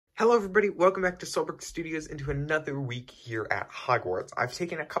Hello everybody, welcome back to Solberg Studios into another week here at Hogwarts. I've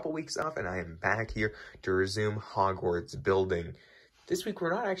taken a couple weeks off and I am back here to resume Hogwarts building. This week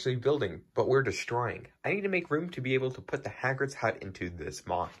we're not actually building, but we're destroying. I need to make room to be able to put the Haggard's hut into this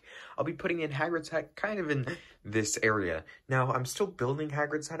mock. I'll be putting in Haggard's hut kind of in this area. Now, I'm still building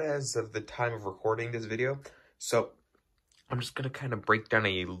Haggard's hut as of the time of recording this video, so I'm just going to kind of break down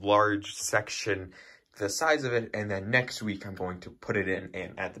a large section, the size of it, and then next week I'm going to put it in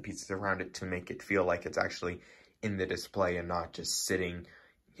and add the pieces around it to make it feel like it's actually in the display and not just sitting,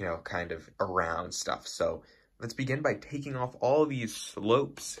 you know, kind of around stuff. So let's begin by taking off all these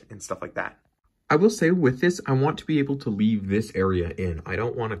slopes and stuff like that. I will say with this, I want to be able to leave this area in. I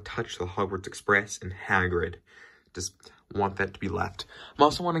don't want to touch the Hogwarts Express and Haggard. Just want that to be left. I'm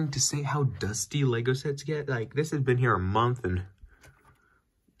also wanting to say how dusty Lego sets get. Like, this has been here a month and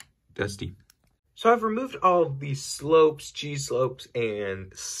dusty. So I've removed all of these slopes, G-slopes,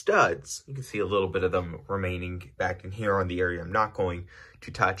 and studs. You can see a little bit of them remaining back in here on the area I'm not going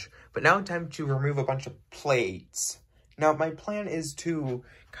to touch. But now it's time to remove a bunch of plates. Now my plan is to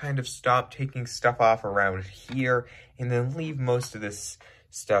kind of stop taking stuff off around here and then leave most of this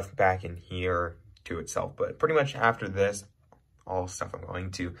stuff back in here to itself. But pretty much after this, all stuff I'm going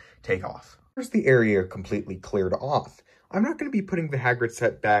to take off. Here's the area completely cleared off. I'm not going to be putting the Haggard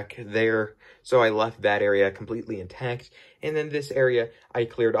set back there, so I left that area completely intact. And then this area I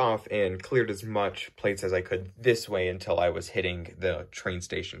cleared off and cleared as much plates as I could this way until I was hitting the train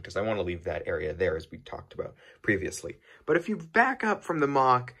station, because I want to leave that area there as we talked about previously. But if you back up from the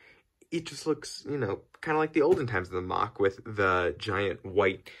mock, it just looks, you know, kind of like the olden times of the mock with the giant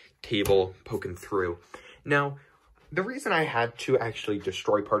white table poking through. Now, the reason I had to actually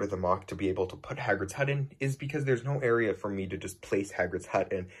destroy part of the mock to be able to put Haggard's hut in is because there's no area for me to just place Haggard's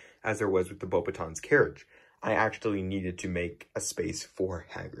hut in as there was with the Beauxbaton's carriage. I actually needed to make a space for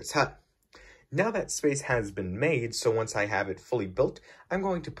Haggard's hut. Now that space has been made, so once I have it fully built, I'm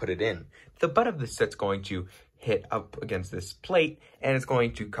going to put it in. The butt of the set's going to hit up against this plate and it's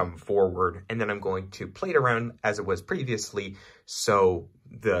going to come forward, and then I'm going to plate around as it was previously so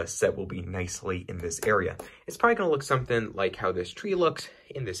the set will be nicely in this area. It's probably going to look something like how this tree looks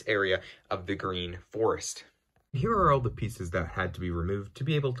in this area of the green forest. Here are all the pieces that had to be removed to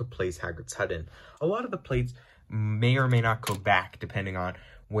be able to place Haggard's hut in. A lot of the plates may or may not go back depending on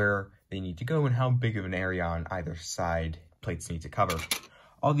where they need to go and how big of an area on either side plates need to cover.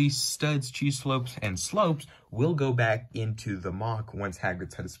 All these studs, G-slopes, and slopes will go back into the mock once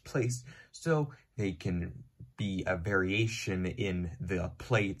Haggard's hut is placed, so they can be a variation in the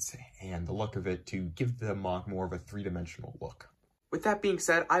plates and the look of it to give the mock more of a three-dimensional look. With that being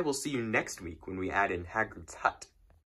said, I will see you next week when we add in Haggard's hut.